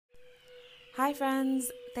Hi,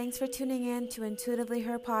 friends. Thanks for tuning in to Intuitively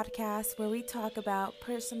Her podcast, where we talk about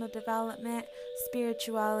personal development,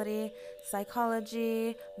 spirituality,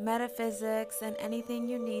 psychology, metaphysics, and anything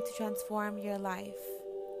you need to transform your life.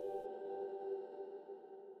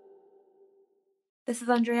 This is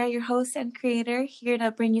Andrea, your host and creator, here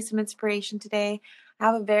to bring you some inspiration today. I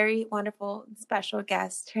have a very wonderful, special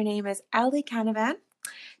guest. Her name is Ali Canavan.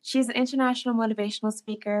 She's an international motivational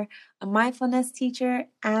speaker, a mindfulness teacher,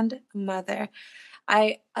 and a mother.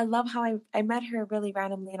 I love how I met her really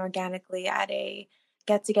randomly and organically at a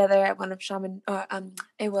get together at one of Shaman.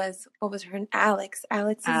 It was, what was her, Alex's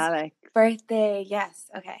Alex. birthday. Yes.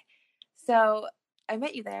 Okay. So I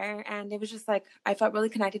met you there, and it was just like I felt really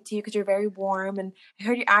connected to you because you're very warm, and I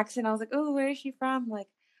heard your accent. I was like, oh, where is she from? Like,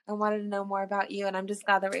 I wanted to know more about you, and I'm just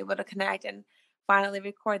glad that we're able to connect and finally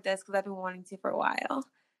record this because I've been wanting to for a while.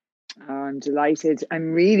 Oh, I'm delighted.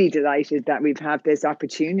 I'm really delighted that we've had this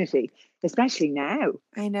opportunity, especially now.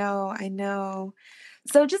 I know, I know.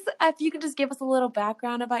 So just if you could just give us a little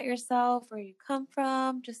background about yourself, where you come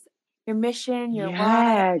from, just your mission, your why.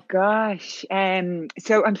 Yeah, gosh.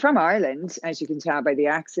 So I'm from Ireland, as you can tell by the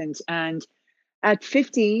accent. And at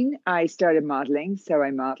 15, I started modeling. So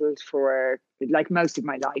I modeled for like most of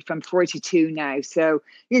my life. I'm 42 now. So,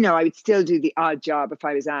 I would still do the odd job if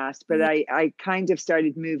I was asked, but Yeah. I kind of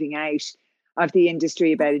started moving out of the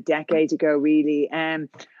industry about a decade ago, really.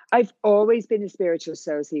 I've always been a spiritual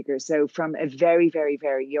soul seeker. So from a very, very,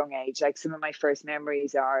 very young age, like some of my first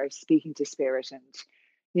memories are speaking to spirit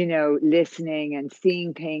and, listening and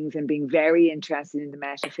seeing things and being very interested in the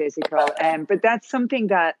metaphysical. But that's something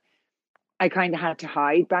that I kind of had to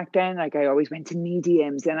hide back then. Like I always went to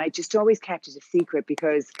mediums and I just always kept it a secret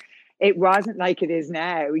because it wasn't like it is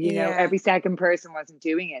now. Yeah. Every second person wasn't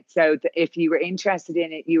doing it. So if you were interested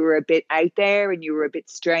in it, you were a bit out there and you were a bit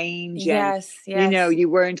strange and, Yes, yes. you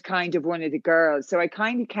weren't kind of one of the girls. So I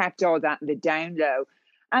kind of kept all that in the down low.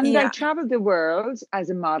 And I Yeah. traveled the world as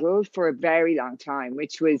a model for a very long time,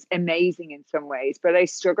 which was amazing in some ways. But I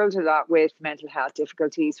struggled a lot with mental health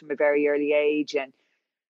difficulties from a very early age. And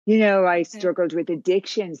I Okay. struggled with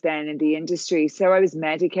addictions then in the industry. So I was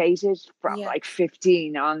medicated from Yes. like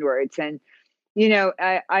 15 onwards. And,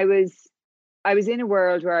 I was in a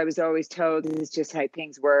world where I was always told this is just how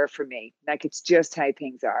things were for me. Like it's just how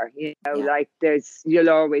things are, Yeah. like you'll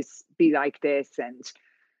always be like this. And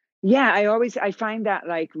yeah, I find that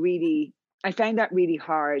really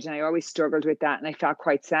hard. And I always struggled with that. And I felt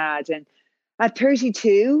quite sad. And at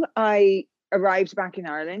 32, I arrived back in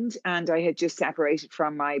Ireland and I had just separated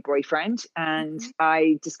from my boyfriend and Mhm.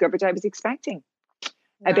 I discovered I was expecting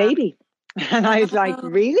a Wow. baby. And I was like, Oh,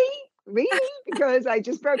 really? Really? Because I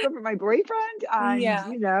just broke up with my boyfriend and,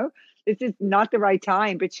 yeah. this is not the right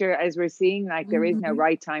time. But sure, as we're seeing, like there is no Hmm.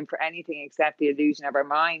 right time for anything except the illusion of our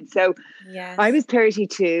mind. So I Yes. was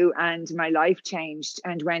 32 and my life changed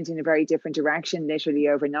and went in a very different direction literally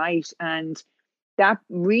overnight. And that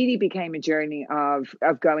really became a journey of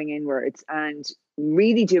going inwards and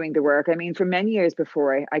really doing the work. I mean, for many years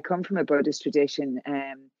before, I come from a Buddhist tradition,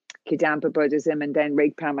 Kadampa Buddhism, and then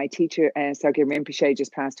Rigpa, my teacher, Sakya Rinpoche,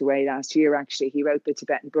 just passed away last year. Actually, he wrote the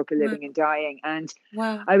Tibetan Book of Wow. Living and Dying, and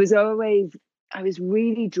Wow. I was always. I was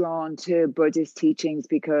really drawn to Buddhist teachings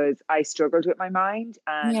because I struggled with my mind,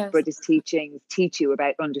 and Yes. Buddhist teachings teach you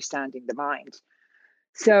about understanding the mind.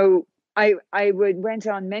 So I would went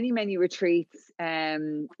on many retreats.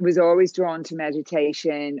 Was always drawn to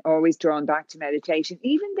meditation, always drawn back to meditation.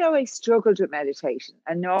 Even though I struggled with meditation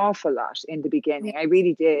an awful lot in the Yeah. beginning, I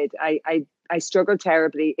really did. I struggled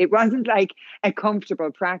terribly. It wasn't like a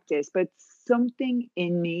comfortable practice, but something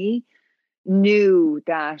in me knew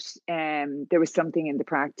that there was something in the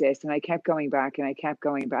practice, and I kept going back, and I kept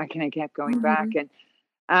going back, and I kept going back, Hmm. and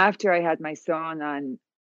after I had my son, and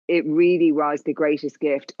it really was the greatest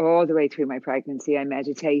gift all the way through my pregnancy. I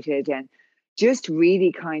meditated and just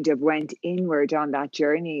really kind of went inward on that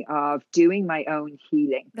journey of doing my own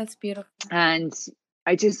healing. That's beautiful. And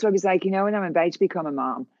I was like, when I'm about to become a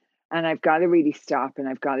mom and I've got to really stop and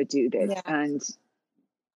I've got to do this. Yeah. And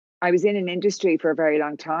I was in an industry for a very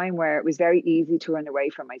long time where it was very easy to run away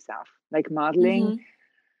from myself, like modeling. Hmm.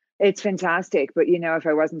 It's fantastic. But, if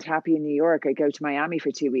I wasn't happy in New York, I'd go to Miami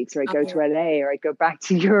for 2 weeks, or I'd go to Oh, LA, or I'd go back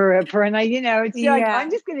to Europe. Or, it's like, I'm yeah.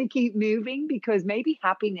 just going to keep moving because maybe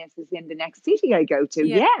happiness is in the next city I go to.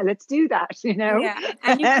 Yeah. Yeah, let's do that. Yeah.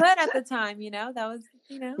 And you could at the time, that was,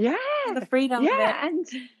 Yeah, the freedom of yeah. it.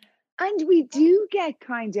 And we do get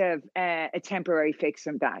kind of a temporary fix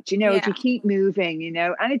from that, if Yeah. you keep moving,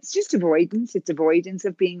 and it's just avoidance. It's avoidance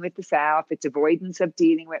of being with the self. It's avoidance of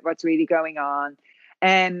dealing with what's really going on.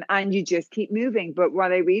 And you just keep moving. But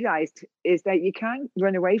what I realized is that you can't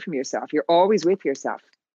run away from yourself. You're always with yourself.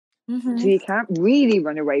 So Mm-hmm. you can't really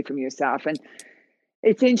run away from yourself. And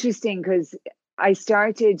it's interesting because I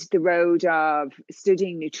started the road of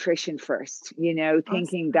studying nutrition first, thinking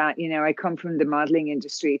Awesome. that, I come from the modeling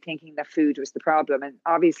industry, thinking that food was the problem, and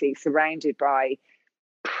obviously surrounded by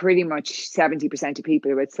pretty much 70% of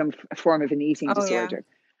people with some form of an eating Oh yeah. disorder.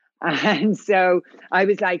 And so I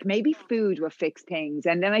was like, maybe food will fix things.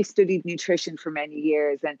 And then I studied nutrition for many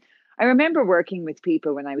years. And I remember working with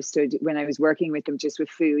people when I was working with them just with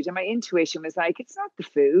food. And my intuition was like, it's not the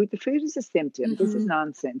food. The food is a symptom. This is Mm-hmm.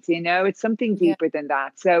 nonsense. It's something Yeah. deeper than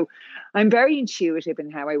that. So I'm very intuitive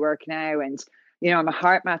in how I work now. And I'm a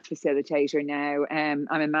heart math facilitator now. I'm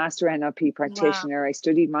a master NLP Wow. practitioner. I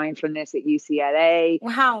studied mindfulness at UCLA.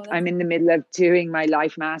 Wow. That's I'm in the middle of doing my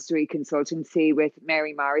life mastery consultancy with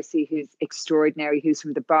Mary Morrissey, who's extraordinary, who's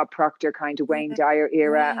from the Bob Proctor kind of Wayne yeah. Dyer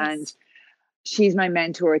era. And Yes. she's my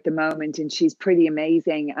mentor at the moment, and she's pretty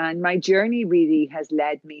amazing. And my journey really has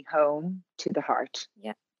led me home to the heart.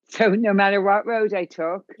 Yeah. So no matter what road I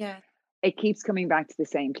took, Yeah. it keeps coming back to the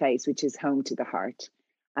same place, which is home to the heart.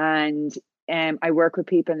 And I work with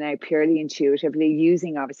people now purely intuitively,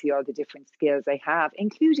 using obviously all the different skills I have,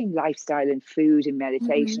 including lifestyle and food and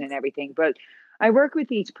meditation Mm-hmm. and everything. But I work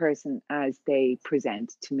with each person as they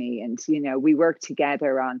present to me. And, we work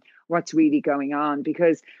together on what's really going on.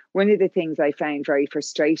 Because one of the things I found very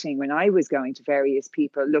frustrating when I was going to various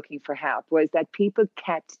people looking for help was that people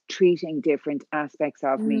kept treating different aspects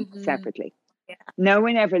of me Mm-hmm. separately. Yeah. No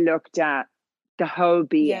one ever looked at the whole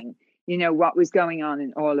Yeah. being, what was going on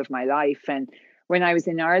in all of my life. And when I was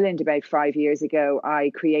in Ireland about 5 years ago,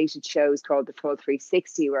 I created shows called the Full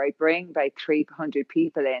 360, where I bring about 300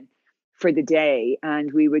 people in for the day,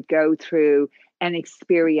 and we would go through an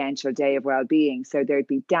experiential day of well-being. So there'd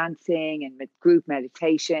be dancing and group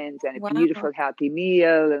meditations and a Wow. beautiful healthy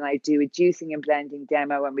meal, and I do a juicing and blending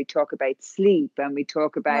demo, and we talk about sleep, and we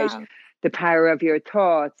talk about Wow. the power of your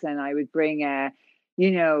thoughts, and I would bring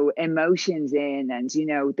emotions in, and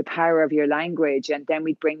the power of your language. And then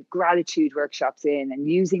we'd bring gratitude workshops in, and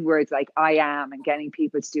using words like I am, and getting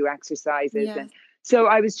people to do exercises. Yeah. And so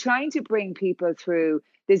I was trying to bring people through,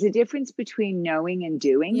 there's a difference between knowing and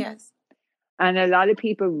doing. Yes. And a lot of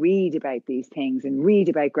people read about these things, and read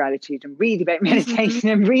about gratitude, and read about Mm-hmm. meditation,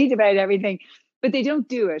 and read about everything, but they don't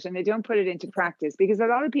do it, and they don't put it into Yeah. practice, because a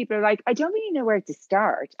lot of people are like, I don't really know where to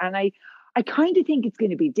start. And I kind of think it's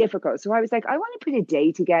going to be difficult. So I was like, I want to put a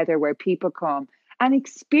day together where people come and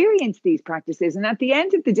experience these practices. And at the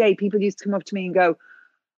end of the day, people used to come up to me and go,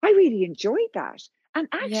 I really enjoyed that. And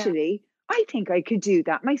Yeah. actually, I think I could do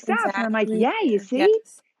that myself. And I'm like, Exactly. yeah, you see,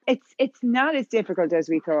 Yes. it's not as difficult as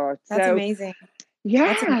we thought. That's So amazing.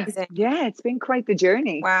 That's yeah, amazing. yeah, it's been quite the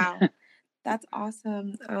journey. Wow. That's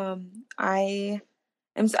awesome. I'm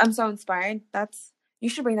so inspired. You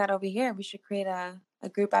should bring that over here. We should create a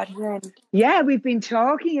group out here and Yeah, we've been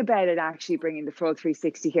talking about it, actually bringing the full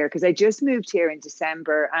 360 here, because I just moved here in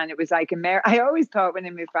December, and it was like I always thought when I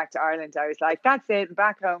moved back to Ireland, I was like, that's it, I'm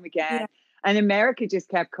back home yeah. again. And America just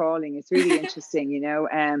kept calling. It's really interesting,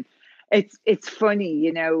 it's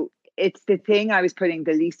funny, it's the thing I was putting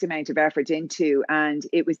the least amount of effort into, and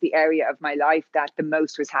it was the area of my life that the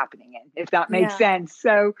most was happening in, if that makes Yeah. sense.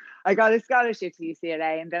 So I got a scholarship to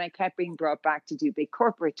UCLA, and then I kept being brought back to do big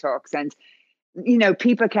corporate talks. And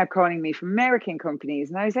people kept calling me from American companies.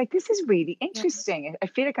 And I was like, this is really Yeah. interesting. I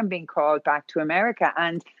feel like I'm being called back to America.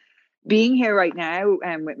 And being here right now,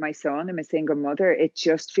 with my son, I'm a single mother, it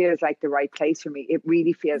just feels like the right place for me. It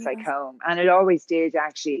really feels like Yeah. home. And it always did,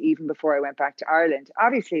 actually, even before I went back to Ireland.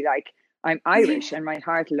 Obviously, like, I'm Irish, and my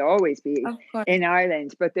heart will always be Of course. in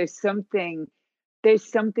Ireland. But there's something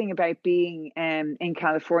about being in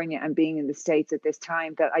California and being in the States at this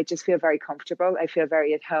time that I just feel very comfortable. I feel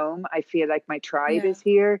very at home. I feel like my tribe Yeah. is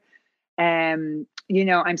here.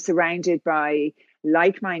 I'm surrounded by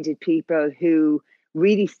like-minded people who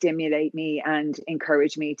really stimulate me and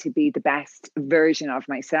encourage me to be the best version of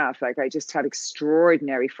myself. Like, I just have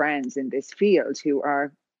extraordinary friends in this field who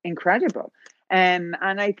are incredible. And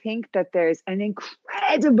I think that there's an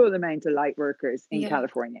incredible amount of light workers in Yeah.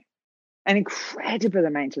 California, an incredible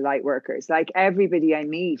amount of light workers. Like, everybody I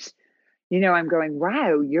meet, I'm going,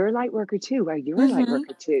 wow, you're a light worker too. Wow, you're a light Mm-hmm.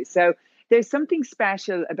 worker too. So there's something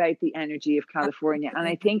special about the energy of California. And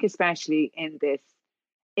I Absolutely. think especially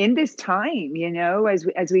in this time,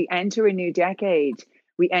 as we enter a new decade,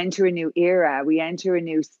 we enter a new era, we enter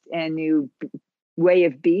a new way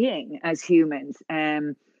of being as humans.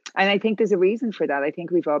 And I think there's a reason for that. I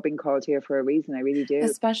think we've all been called here for a reason. I really do.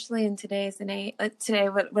 Especially in today's and today,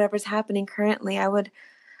 whatever's happening currently,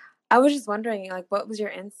 I was just wondering, like, what was your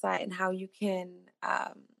insight and how you can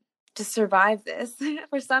just survive this?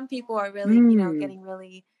 For some people are really, Mm, getting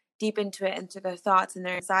really deep into it, into their thoughts and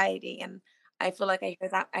their anxiety. And I feel like I hear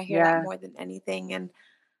that yeah. more than anything. And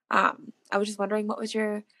I was just wondering, what was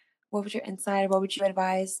your insight? Or what would you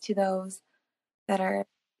advise to those that are?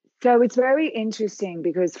 So it's very interesting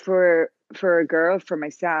because for a girl, for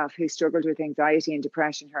myself, who struggled with anxiety and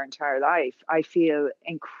depression her entire life, I feel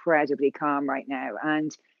incredibly calm right now.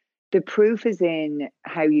 And the proof is in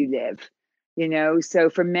how you live, you know. So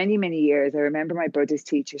for many, many years, I remember my Buddhist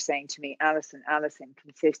teacher saying to me, Alison, Alison,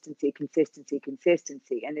 consistency, consistency,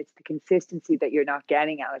 consistency. And it's the consistency that you're not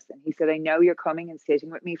getting, Alison. He said, I know you're coming and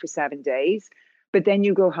sitting with me for 7 days, but then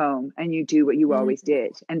you go home and you do what you always Mhm.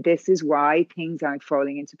 did. And this is why things aren't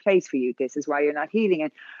falling into place for you. This is why you're not healing.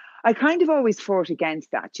 And I kind of always fought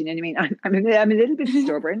against that. You know what I mean? I'm a little bit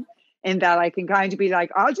stubborn in that I can kind of be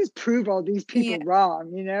like, I'll just prove all these Yeah. people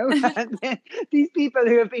wrong, you know? And then these people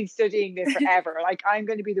who have been studying this forever, like I'm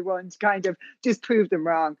going to be the one to kind of just prove them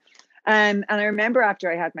wrong. And I remember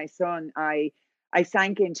after I had my son, I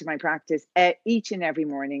sank into my practice each and every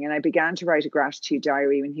morning, and I began to write a gratitude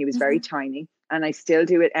diary when he was very Mhm. tiny, and I still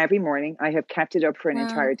do it every morning. I have kept it up for an Wow.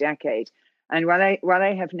 entire decade, and what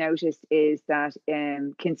I have noticed is that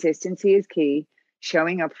consistency is key,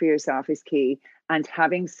 showing up for yourself is key, and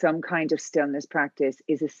having some kind of stillness practice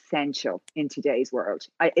is essential in today's world.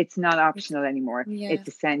 It's not It's, optional anymore, it's yes.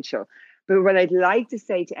 essential. But what I'd like to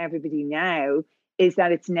say to everybody now is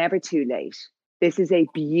that it's never too late. This is a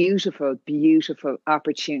beautiful, beautiful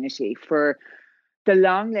opportunity for the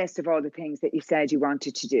long list of all the things that you said you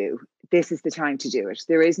wanted to do. This is the time to do it.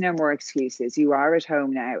 There is no more excuses. You are at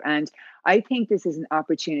home now. And I think this is an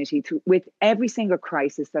opportunity to, with every single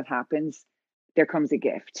crisis that happens, there comes a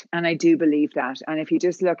gift. And I do believe that. And if you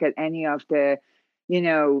just look at any of the, you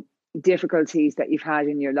know, difficulties that you've had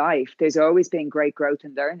in your life, there's always been great growth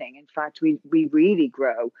and learning. In fact, we really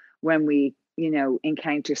grow when we,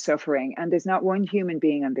 encounter suffering. And there's not one human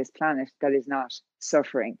being on this planet that is not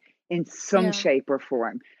suffering in some Yeah. shape or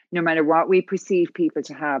form, no matter what we perceive people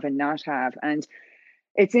to have and not have. And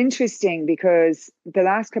it's interesting because the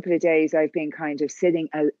last couple of days I've been kind of sitting,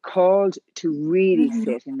 called to really Mhm.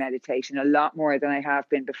 sit in meditation a lot more than I have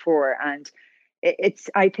been before. And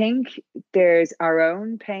I think there's our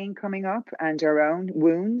own pain coming up and our own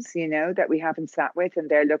wounds, that we haven't sat with, and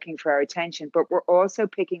they're looking for our attention. But we're also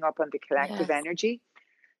picking up on the collective Yes. energy,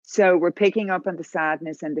 so we're picking up on the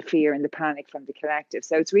sadness and the fear and the panic from the collective.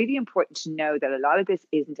 So it's really important to know that a lot of this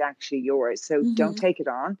isn't actually yours. So don't Mhm. take it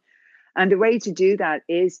on. And the way to do that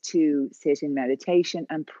is to sit in meditation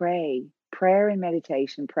and pray. Prayer and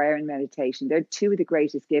meditation, prayer and meditation. They're two of the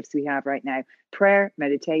greatest gifts we have right now: prayer,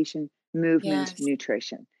 meditation, movement, Yes.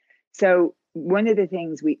 nutrition. So one of the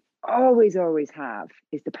things we always, always have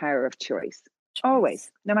is the power of choice. Always,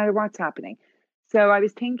 Choice. no matter what's happening. So I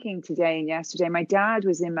was thinking today and yesterday, my dad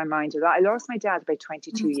was in my mind a lot. I lost my dad about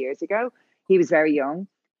 22 Mhm. years ago. He was very young.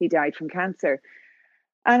 He died from cancer.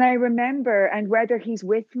 And I remember, and whether he's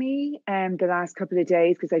with me the last couple of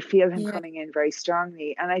days, because I feel him Yeah. coming in very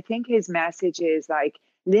strongly. And I think his message is like,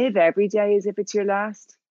 live every day as if it's your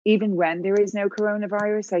last, even when there is no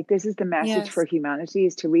coronavirus. Like, this is the message for Yes. humanity,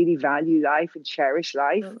 is to really value life and cherish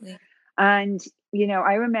life. Absolutely. And,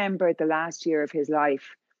 I remember the last year of his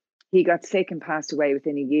life, he got sick and passed away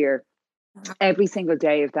within a year. Wow. Every single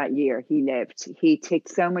day of that year he lived. He ticked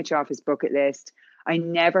so much off his bucket list. I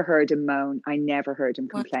never heard him moan. I never heard him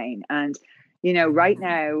Wow. complain. And, right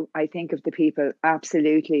now, I think of the people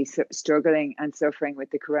absolutely struggling and suffering with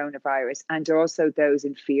the coronavirus, and also those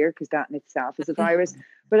in fear, because that in itself is a virus.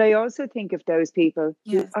 But I also think of those people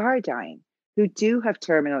who Yes. are dying, who do have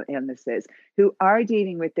terminal illnesses, who are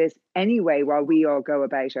dealing with this anyway while we all go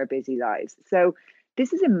about our busy lives. So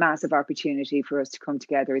this is a massive opportunity for us to come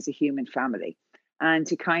together as a human family and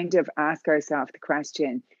to kind of ask ourselves the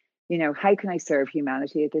question, how can I serve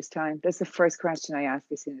humanity at this time? That's the first question I ask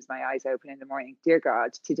as soon as my eyes open in the morning. Dear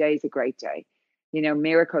God, today's a great day.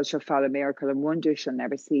 Miracles shall follow miracle and wonders shall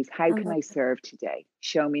never cease. How I can love I that. serve today?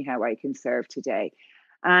 Show me how I can serve today.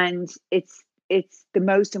 And it's the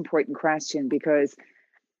most important question, because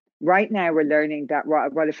right now we're learning that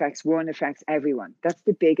what affects one affects everyone. That's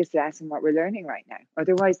the biggest lesson what we're learning right now.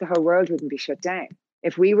 Otherwise the whole world wouldn't be shut down.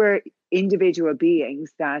 If we were individual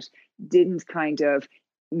beings that didn't kind of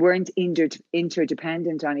weren't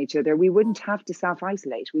interdependent on each other, we wouldn't have to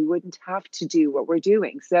self-isolate. We wouldn't have to do what we're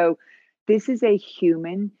doing. So this is a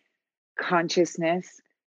human consciousness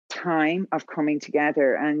time of coming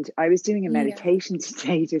together. And I was doing a Yeah. meditation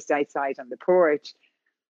today just outside on the porch,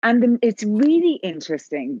 And it's really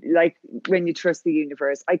interesting, like when you trust the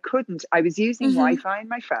universe. I was using Mm-hmm. Wi-Fi on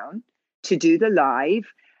my phone to do the live.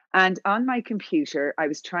 And on my computer, I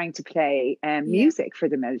was trying to play Yeah. music for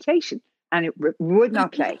the meditation, and it would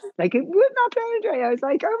not play. Like it would not play. Andre. I was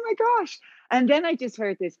like, oh my gosh. And then I just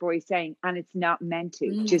heard this voice saying, and it's not meant to,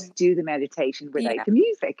 Mm. just do the meditation without Yeah. the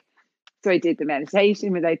music. So I did the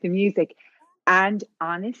meditation without the music. And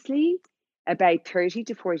honestly, about 30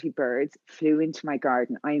 to 40 birds flew into my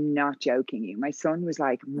garden. I am not joking you. My son was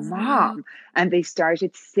like, Wow. Mom. And they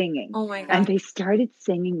started singing. Oh my And God. they started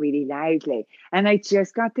singing really loudly. And I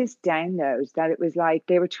just got this download that it was like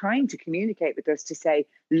they were trying to communicate with us to say,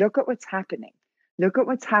 look at what's happening. Look at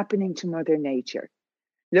what's happening to Mother Nature.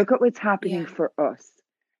 Look at what's happening Yeah. for us.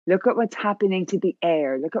 Look at what's happening to the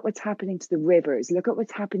air. Look at what's happening to the rivers. Look at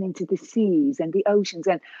what's happening to the seas and the oceans.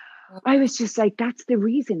 And I Wow. was just like, that's the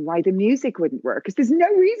reason why the music wouldn't work. Because there's no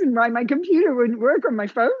reason why my computer wouldn't work or my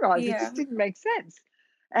phone was. It Yeah. just didn't make sense.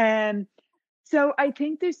 Um, so I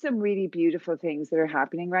think there's some really beautiful things that are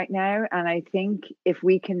happening right now. And I think if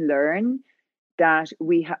we can learn that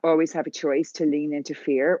we always have a choice to lean into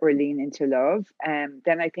fear or lean into love,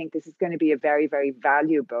 then I think this is going to be a very, very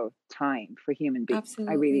valuable time for human beings.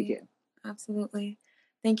 I really do. Absolutely. Absolutely.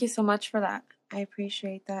 Thank you so much for that. I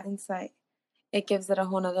appreciate that insight. It gives it a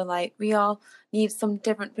whole nother light. We all need some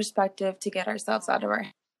different perspective to get ourselves out of our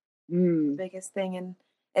Mm, biggest thing. And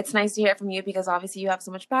it's nice to hear from you because obviously you have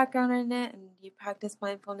so much background in it and you practice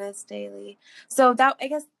mindfulness daily. So that, I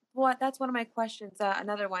guess, that's one of my questions.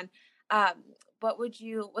 Another one. Um,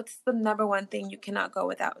 what's the number one thing you cannot go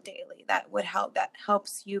without daily that would help, that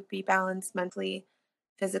helps you be balanced mentally,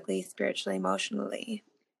 physically, spiritually, emotionally?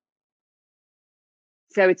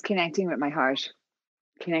 so it's connecting with my heart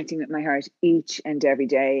each and every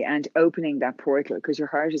day and opening that portal, because your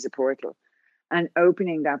heart is a portal, and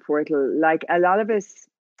opening that portal. Like a lot of us,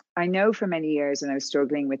 I know for many years when I was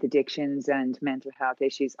struggling with addictions and mental health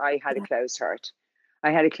issues, I had a Yeah. closed heart.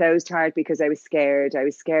 I had a closed heart because I was scared. I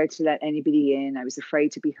was scared to let anybody in. I was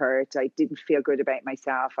afraid to be hurt. I didn't feel good about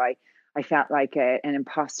myself. I felt like an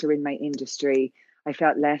imposter in my industry. I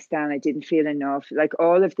felt less than. I didn't feel enough. Like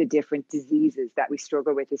all of the different diseases that we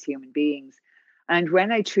struggle with as human beings. And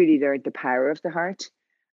when I truly learned the power of the heart,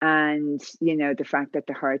 and the fact that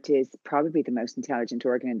the heart is probably the most intelligent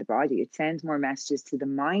organ in the body, it sends more messages to the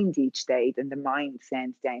mind each day than the mind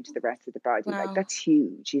sends down to the rest of the body. Like Wow. that's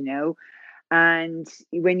huge. And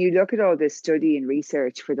when you look at all this study and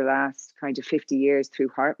research for the last kind of 50 years through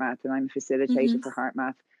HeartMath, and I'm a Mm-hmm. facilitator for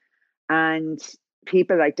HeartMath, and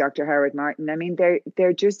people like Dr. Howard Martin, I mean,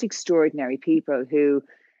 they're just extraordinary people who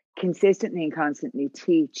consistently and constantly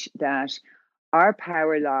teach that our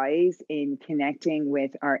power lies in connecting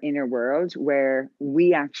with our inner world, where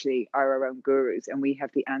we actually are our own gurus and we have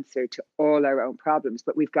the answer to all our own problems.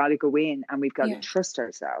 But we've got to go in and we've got to Yeah. trust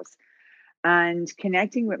ourselves. And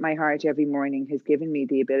connecting with my heart every morning has given me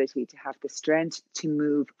the ability to have the strength to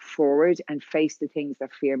move forward and face the things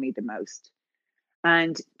that fear me the most.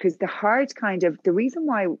 And because the heart kind of, the reason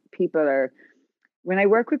why people are, when I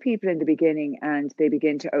work with people in the beginning and they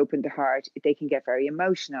begin to open the heart, they can get very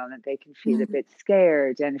emotional and they can feel a Mm-hmm. bit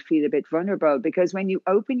scared and feel a bit vulnerable, because when you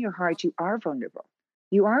open your heart, you are vulnerable.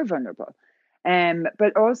 You are vulnerable.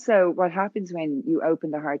 But also, what happens when you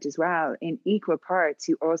open the heart as well, in equal parts,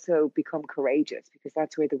 you also become courageous, because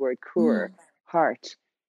that's where the word coeur, Mm. heart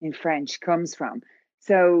in French, comes from.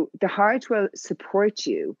 So the heart will support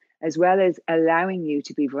you as well as allowing you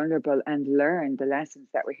to be vulnerable and learn the lessons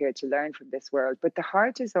that we're here to learn from this world. But the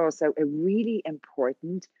heart is also a really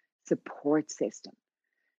important support system.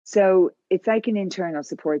 So it's like an internal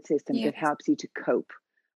support system that Yes. helps you to cope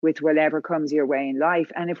with whatever comes your way in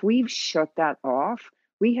life. And if we've shut that off,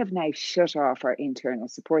 we have now shut off our internal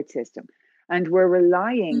support system. And we're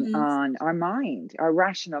relying Mm-hmm. on our mind, our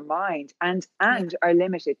rational mind, and Yeah. our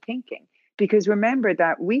limited thinking. Because remember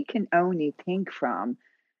that we can only think from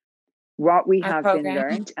what we Our have been program.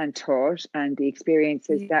 learned and taught, and the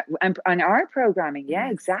experiences Yeah. that, and our programming. Yeah,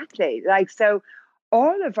 Yes. exactly. Like, so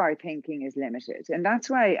all of our thinking is limited. And that's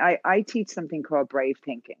why I teach something called brave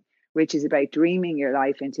thinking, which is about dreaming your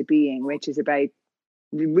life into being, which is about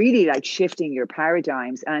really like shifting your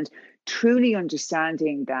paradigms and truly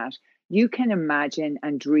understanding that you can imagine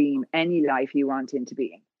and dream any life you want into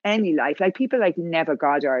being. Any life. Like people like Neva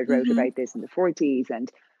Goddard wrote Mm-hmm. about this in the 40s,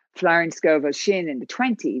 and Florence Scovel Shinn in the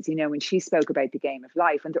 20s, when she spoke about the game of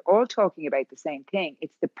life. And they're all talking about the same thing.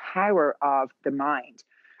 It's the power of the mind.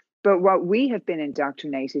 But what we have been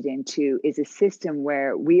indoctrinated into is a system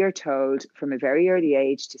where we are told from a very early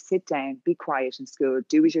age to sit down, be quiet in school,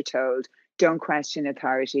 do as you're told, don't question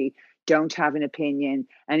authority, don't have an opinion.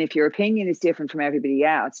 And if your opinion is different from everybody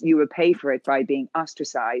else, you will pay for it by being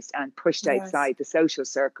ostracized and pushed Yes. outside the social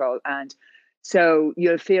circle. And so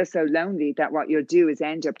you'll feel so lonely that what you'll do is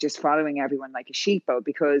end up just following everyone like a sheeple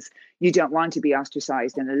because you don't want to be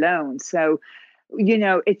ostracized and alone. So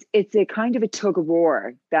it's a kind of a tug of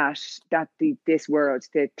war that this world,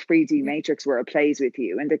 the 3D matrix world, plays with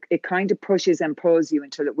you, and it kind of pushes and pulls you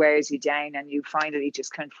until it wears you down, and you finally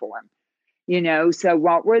just conform. So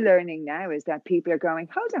what we're learning now is that people are going,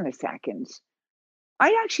 hold on a second, I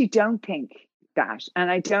actually don't think that,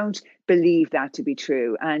 and I don't believe that to be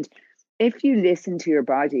true. And if you listen to your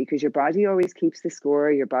body, because your body always keeps the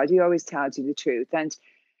score, your body always tells you the truth, and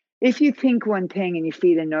if you think one thing and you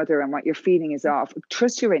feel another and what you're feeling is off,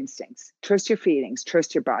 trust your instincts, trust your feelings,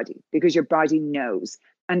 trust your body, because your body knows.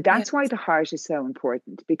 And Yes. that's why the heart is so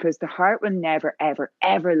important, because the heart will never, ever,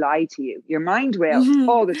 ever lie to you. Your mind will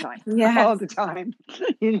all the time, all Yes. the time.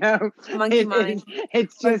 You know, Monkey mind.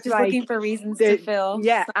 it's Like just just looking like, for reasons to fill.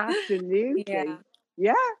 yeah, Yeah. absolutely.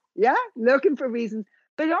 Yeah, yeah. Looking for reasons,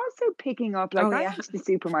 but also picking up, like Oh I yeah. went to the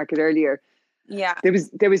supermarket earlier. Yeah.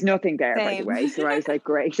 There was nothing there, by the Same. way. So I was like,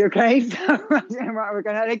 great, okay. So we're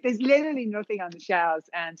gonna like. There's literally nothing on the shelves,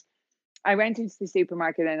 and I went into the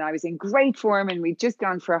supermarket, and I was in great form, and we'd just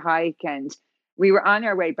gone for a hike, and we were on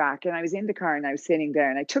our way back, and I was in the car, and I was sitting there,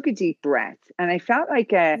 and I took a deep breath, and I felt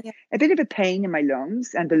like Yeah. a bit of a pain in my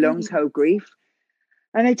lungs, and the lungs Mhm. hold grief.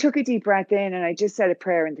 And I took a deep breath in, and I just said a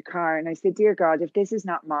prayer in the car. And I said, Dear God, if this is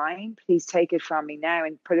not mine, please take it from me now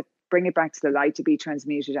and bring it back to the light to be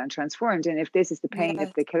transmuted and transformed. And if this is the pain of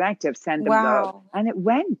Yes. the collective, send them love. Wow. And it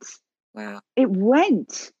went. Wow. It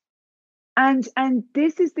went. And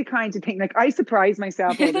this is the kind of thing, like I surprise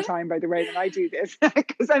myself all the time, by the way, when I do this,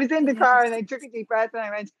 because I was in the car and Yes. I took a deep breath and I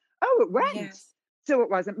went, oh, it went. Yes. So it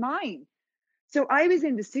wasn't mine. So I was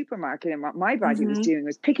in the supermarket, and what my body was Hmm. doing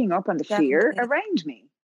was picking up on the fear Definitely. around me,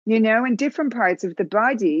 and different parts of the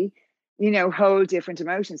body, hold different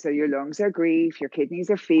emotions. So your lungs are grief, your kidneys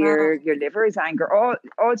are fear, Wow. your liver is anger,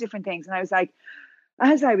 all different things. And I was like,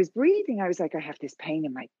 as I was breathing, I was like, I have this pain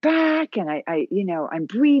in my back, and I'm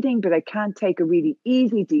breathing, but I can't take a really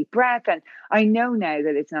easy, deep breath. And I know now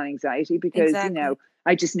that it's not anxiety because, Exactly.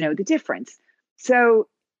 I just know the difference. So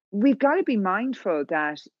we've got to be mindful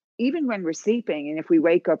that even when we're sleeping, and if we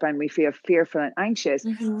wake up and we feel fearful and anxious,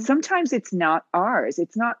 Hmm. sometimes it's not ours.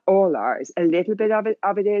 It's not all ours. A little bit of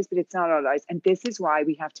it is, but it's not all ours. And this is why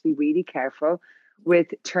we have to be really careful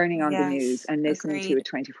with turning on the news Yes. and listening to Agreed. it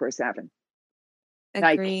 24/7.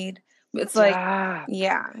 Like, Agreed. It's like, ah,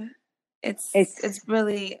 yeah, it's it's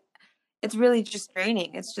really just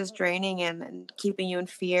draining. It's just draining and keeping you in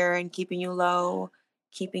fear and keeping you low,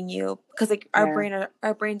 keeping you because like yeah,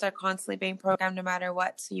 our brains are constantly being programmed no matter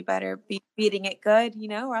what. So you better be feeding it good,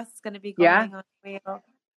 or else it's gonna be yeah, going on wheel.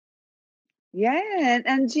 yeah.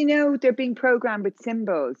 And they're being programmed with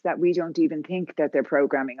symbols that we don't even think that they're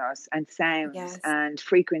programming us, and sounds Yes. and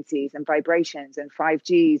frequencies and vibrations and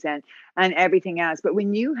 5Gs and everything else. But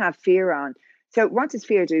when you have fear on, so what does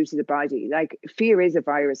fear do to the body? Like, fear is a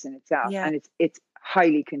virus in itself, Yeah. and it's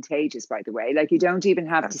highly contagious, by the way. Like, you don't even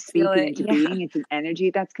have I to feel speak it it. into Yeah. being. It's an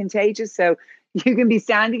energy that's contagious. So you can be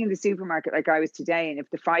standing in the supermarket like I was today, and if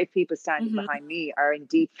the five people standing Hmm. behind me are in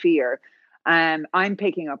deep fear, I'm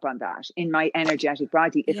picking up on that in my energetic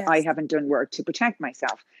body if I Yes. haven't done work to protect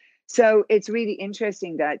myself. So it's really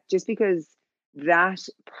interesting that just because that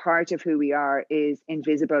part of who we are is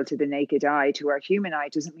invisible to the naked eye, to our human eye,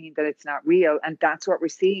 doesn't mean that it's not real. And that's what we're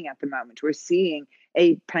seeing at the moment. We're seeing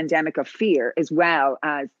a pandemic of fear as well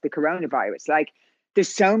as the coronavirus. Like, there's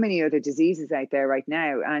so many other diseases out there right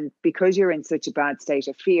now. And because you're in such a bad state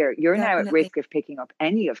of fear, you're now at Definitely. risk of picking up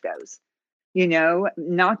any of those,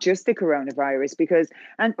 not just the coronavirus, because,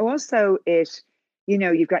 and also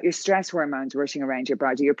you've got your stress hormones rushing around your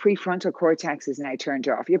body. Your prefrontal cortex is now turned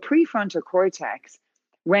off. Your prefrontal cortex,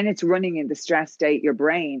 when it's running in the stress state, your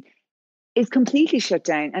brain is completely shut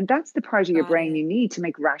down. And that's the part of your Got brain it. you need to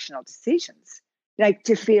make rational decisions, like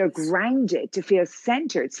to feel Yes. grounded, to feel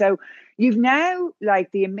centered. So you've now,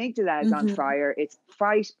 like, the amygdala is on Hmm. fire. It's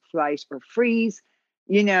fight, flight, or freeze.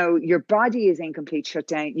 Your body is in complete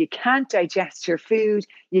shutdown. You can't digest your food.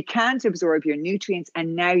 You can't absorb your nutrients.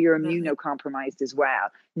 And now you're Definitely. immunocompromised as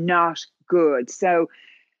well. Not good. So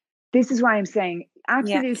this is why I'm saying Yes.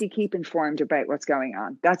 absolutely keep informed about what's going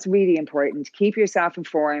on. That's really important. Keep yourself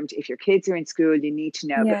informed. If your kids are in school, you need to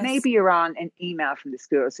know, but Yes. maybe you're on an email from the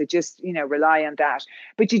school. So just, rely on that.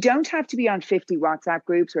 But you don't have to be on 50 WhatsApp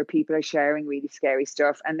groups where people are sharing really scary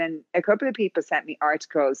stuff. And then a couple of people sent me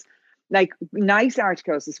articles like nice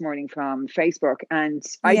articles this morning from Facebook, and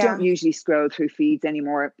I don't Yeah. usually scroll through feeds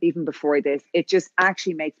anymore. Even before this, it just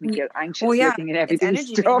actually makes me feel Well, anxious yeah, looking at it's everybody's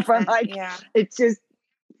energy being stuff. I'm sent. like, Yeah. it's just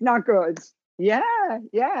not good. Yeah,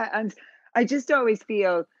 yeah, and I just always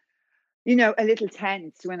feel, a little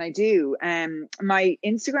tense when I do. My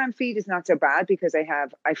Instagram feed is not so bad because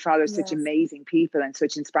I follow such Yes. amazing people and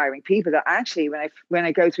such inspiring people that actually when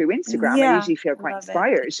I go through Instagram, I Yeah. usually feel I quite love it.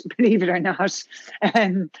 inspired, believe it or not.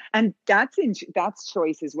 And that's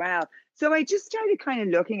choice as well. So I just started kind of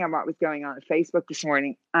looking at what was going on Facebook this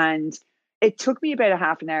morning, and it took me about a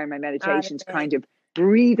half an hour in my Out of meditation to it. kind of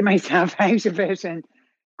breathe myself out of it and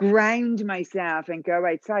ground myself and go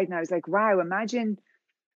outside. And I was like, wow, imagine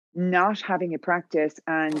not having a practice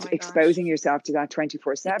Oh and my gosh. exposing yourself to that Sick and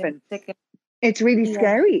 24/7. sick. It's really Yeah.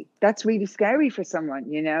 scary. That's really scary for someone,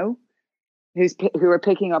 who are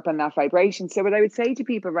picking up on that vibration. So what I would say to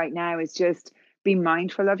people right now is just be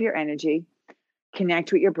mindful of your energy,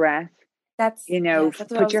 connect with your breath, Yes,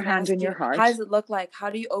 that's what I put was your gonna hand ask on your you. How heart, does it look like? How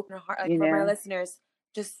do you open a heart? Like you for my know. listeners,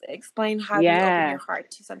 just explain how do you open your Yeah.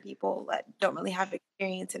 heart to some people that don't really have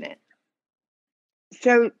experience in it.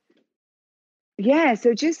 So yeah,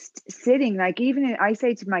 so just sitting, like I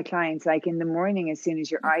say to my clients, like in the morning, as soon as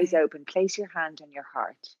your eyes Okay. open, place your hand on your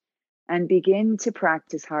heart and begin to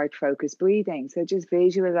practice heart focused breathing. So just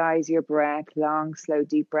visualize your breath, long, slow,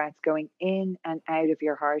 deep breaths going in and out of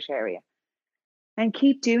your heart area. And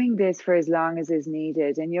keep doing this for as long as is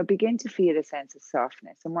needed, and you'll begin to feel a sense of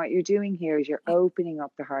softness. And what you're doing here is you're opening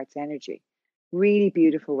up the heart's energy. Really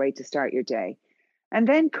beautiful way to start your day. And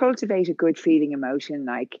then cultivate a good feeling emotion.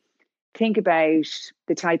 Like, think about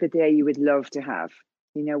the type of day you would love to have.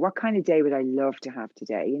 What kind of day would I love to have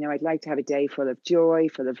today? I'd like to have a day full of joy,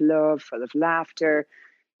 full of love, full of laughter.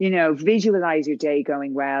 Visualize your day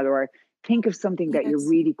going well, or think of something that you're Yes.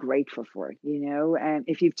 really grateful for, and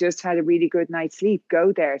if you've just had a really good night's sleep,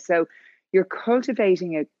 go there. So you're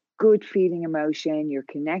cultivating a good feeling emotion, you're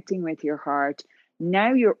connecting with your heart.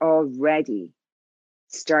 Now you're already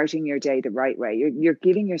starting your day the right way. You're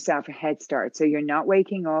giving yourself a head start. So you're not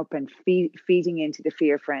waking up and feeding into the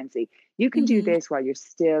fear frenzy. You can do Mm-hmm. this while you're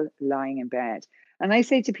still lying in bed. And I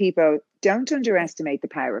say to people, don't underestimate the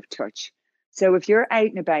power of touch. So if you're out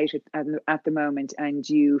and about at the moment and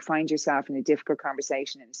you find yourself in a difficult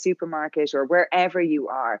conversation in a supermarket or wherever you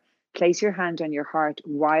are, place your hand on your heart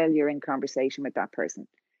while you're in conversation with that person.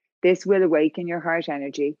 This will awaken your heart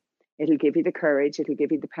energy. It'll give you the courage, it'll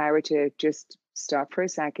give you the power to just stop for a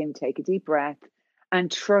second, take a deep breath,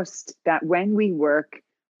 and trust that when we work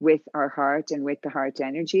with our heart and with the heart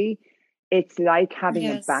energy, it's like having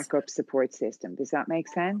a Yes. backup support system. Does that make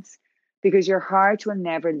sense? Because your heart will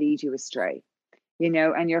never lead you astray,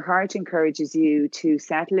 and your heart encourages you to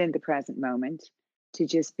settle in the present moment, to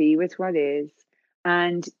just be with what is.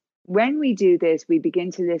 And when we do this, we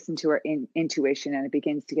begin to listen to our intuition, and it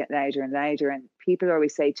begins to get louder and louder. And people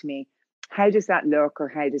always say to me, how does that look or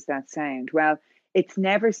how does that sound? Well, it's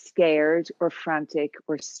never scared or frantic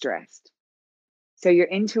or stressed. So your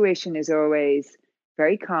intuition is always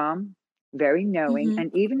very calm, very knowing. Mm-hmm.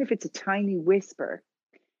 And even if it's a tiny whisper,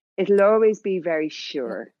 it'll always be very Love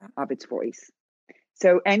sure that. of its voice.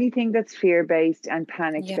 So anything that's fear based and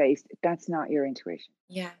panic Yeah. based, that's not your intuition.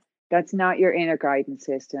 Yeah. That's not your inner guidance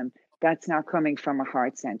system. That's not coming from a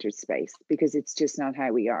heart centered space, because it's just not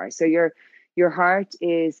how we are. So your heart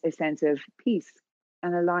is a sense of peace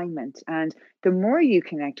and alignment. And the more you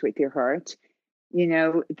connect with your heart,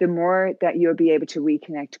 the more that you'll be able to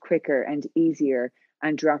reconnect quicker and easier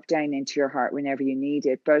and drop down into your heart whenever you need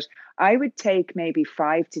it. But I would take maybe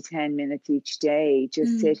 5 to 10 minutes each day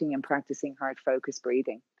just Mm. sitting and practicing heart focused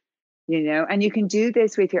breathing, and you can do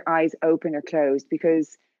this with your eyes open or closed,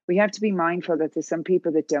 because we have to be mindful that there's some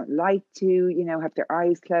people that don't like to, have their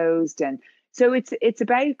eyes closed. And so it's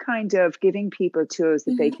about kind of giving people tools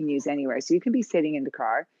that they Mm-hmm. can use anywhere. So you can be sitting in the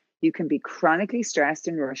car, you can be chronically stressed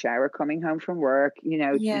in rush hour coming home from work,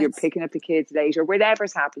 you're Yes. picking up the kids late or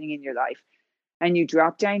whatever's happening in your life, and you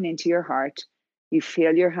drop down into your heart. You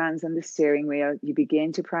feel your hands on the steering wheel. You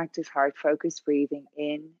begin to practice heart focused breathing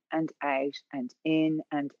in and out and in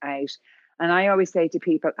and out. And I always say to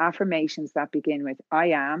people, affirmations that begin with I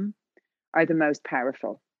am are the most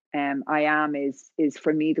powerful. I am is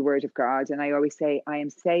for me the word of God. And I always say, I am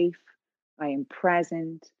safe, I am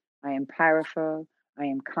present, I am powerful, I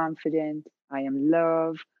am confident, I am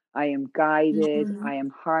love, I am guided, Mm-hmm. I am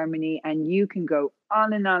harmony. And you can go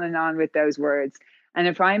on and on and on with those words. And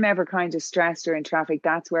if I'm ever kind of stressed or in traffic,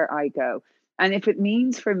 that's where I go. And if it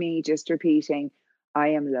means for me just repeating, I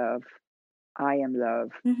am love, I am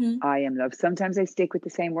love, Mm-hmm. I am love. Sometimes I stick with the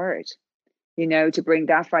same word, to bring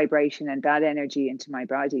that vibration and that energy into my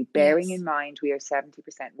body, bearing in mind we are 70%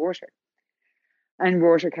 water. And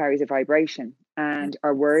water carries a vibration, and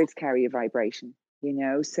our words carry a vibration,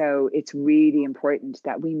 so it's really important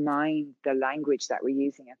that we mind the language that we're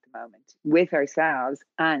using at the moment with ourselves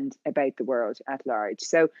and about the world at large.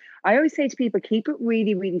 So I always say to people, keep it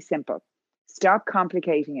really, really simple. Stop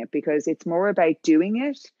complicating it, because it's more about doing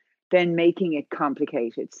it than making it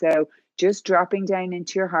complicated. So just dropping down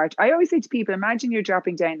into your heart. I always say to people, imagine you're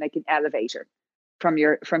dropping down like an elevator from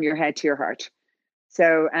your head to your heart.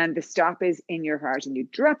 So, and the stop is in your heart, and you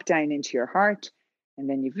drop down into your heart, and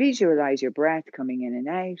then you visualize your breath coming in and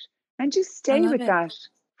out, and just stay with that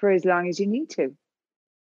for as long as you need to.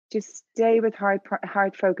 Just stay with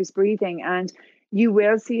heart focused breathing, and you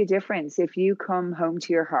will see a difference. If you come home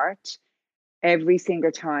to your heart every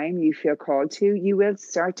single time you feel called to, you will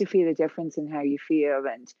start to feel a difference in how you feel,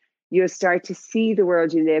 and you'll start to see the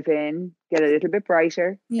world you live in get a little bit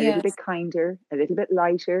brighter, a little bit kinder, a little bit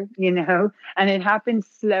lighter, and it happens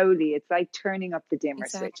slowly. It's like turning up the dimmer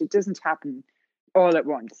switch. It doesn't happen all at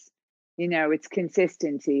once. It's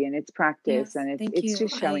consistency and it's practice, and it's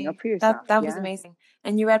just showing up for yourself. That was amazing.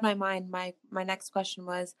 And you read my mind. My next question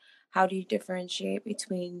was, how do you differentiate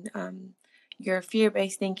between your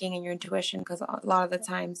fear-based thinking and your intuition? Because a lot of the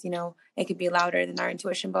times, it could be louder than our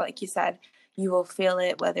intuition, but like you said, you will feel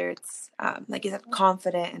it, whether it's like you said,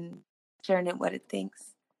 confident and sharing it what it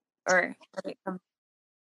thinks, or what it comes.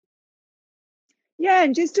 Yeah,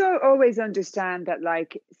 and just to always understand that,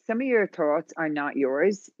 like, some of your thoughts are not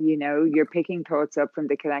yours. You're picking thoughts up from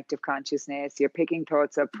the collective consciousness. You're picking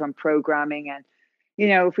thoughts up from programming. And,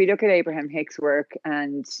 if we look at Abraham Hicks' work,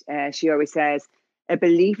 and she always says, a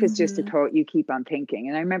belief is just a thought you keep on thinking.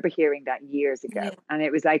 And I remember hearing that years ago. And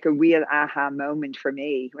it was like a real aha moment for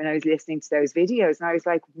me when I was listening to those videos. And I was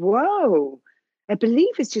like, whoa, a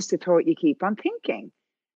belief is just a thought you keep on thinking.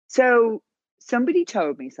 So somebody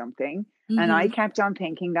told me something, and I kept on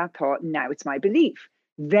thinking that thought, and now it's my belief.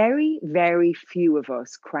 Very, very few of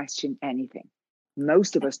us question anything.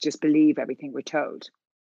 Most of us just believe everything we're told.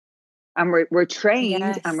 And we're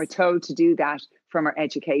trained and we're told to do that from our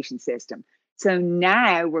education system. So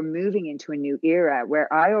now we're moving into a new era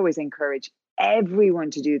where I always encourage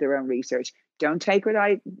everyone to do their own research. Don't take what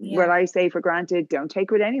I say for granted. Don't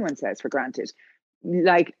take what anyone says for granted.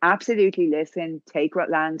 Like, absolutely listen, take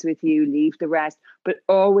what lands with you, leave the rest, but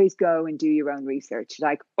always go and do your own research.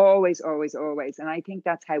 Like, always, always, always. And I think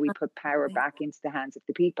that's how we put power back into the hands of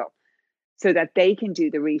the people, so that they can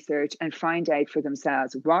do the research and find out for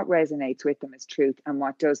themselves what resonates with them as truth and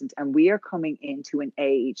what doesn't. And we are coming into an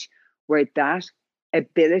age where that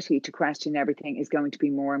ability to question everything is going to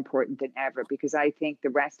be more important than ever, because I think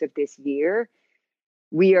the rest of this year,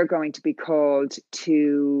 we are going to be called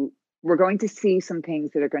to, we're going to see some things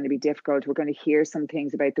that are going to be difficult. We're going to hear some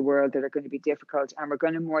things about the world that are going to be difficult. And we're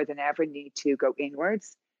going to more than ever need to go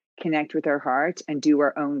inwards, connect with our heart, and do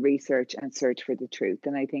our own research and search for the truth.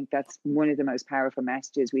 And I think that's one of the most powerful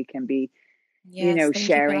messages we can be,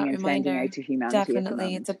 sharing and sending out to humanity.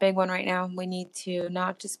 Definitely. It's a big one right now. We need to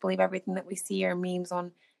not just believe everything that we see or memes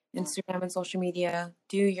on Instagram and social media.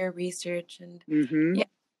 Do your research and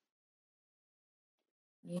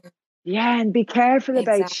yeah, and be careful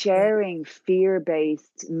about sharing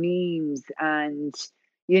fear-based memes, and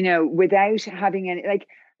without having any, like,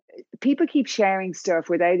 people keep sharing stuff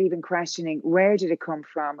without even questioning, where did it come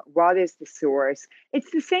from? What is the source? It's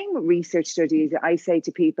the same with research studies. I say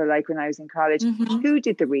to people, like when I was in college, who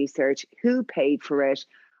did the research? Who paid for it?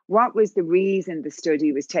 What was the reason the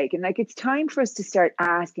study was taken? Like, it's time for us to start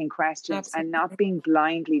asking questions and not being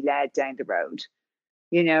blindly led down the road.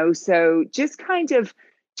 So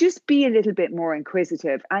just be a little bit more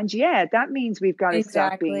inquisitive. And that means we've got to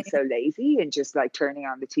stop being so lazy and just like turning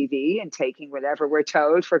on the TV and taking whatever we're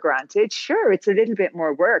told for granted. Sure, it's a little bit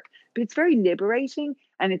more work, but it's very liberating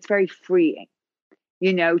and it's very freeing,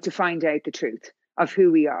 to find out the truth of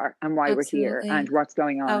who we are and why we're here and what's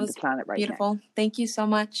going on the planet right now. Beautiful. Thank you so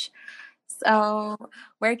much. So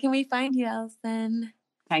where can we find you, Alison?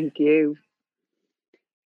 Thank you.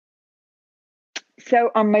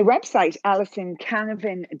 So on my website,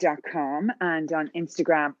 AlisonCanavan.com, and on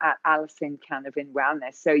Instagram at Alison Canavan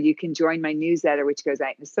Wellness. So you can join my newsletter, which goes out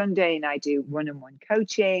on a Sunday, and I do one-on-one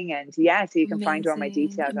coaching. And so you can find all my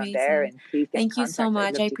details on there. And please get in contact. Thank you so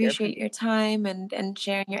much. I appreciate your time and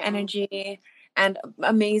sharing your energy and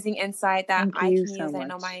amazing insight that I can use. I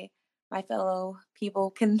know my fellow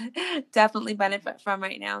people can definitely benefit from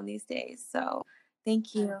right now in these days. So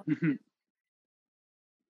thank you.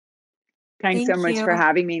 Thanks so much for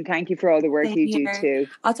having me, and thank you for all the work you do too.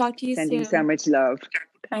 I'll talk to you soon. Sending so much love.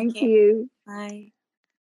 Thank you. Bye.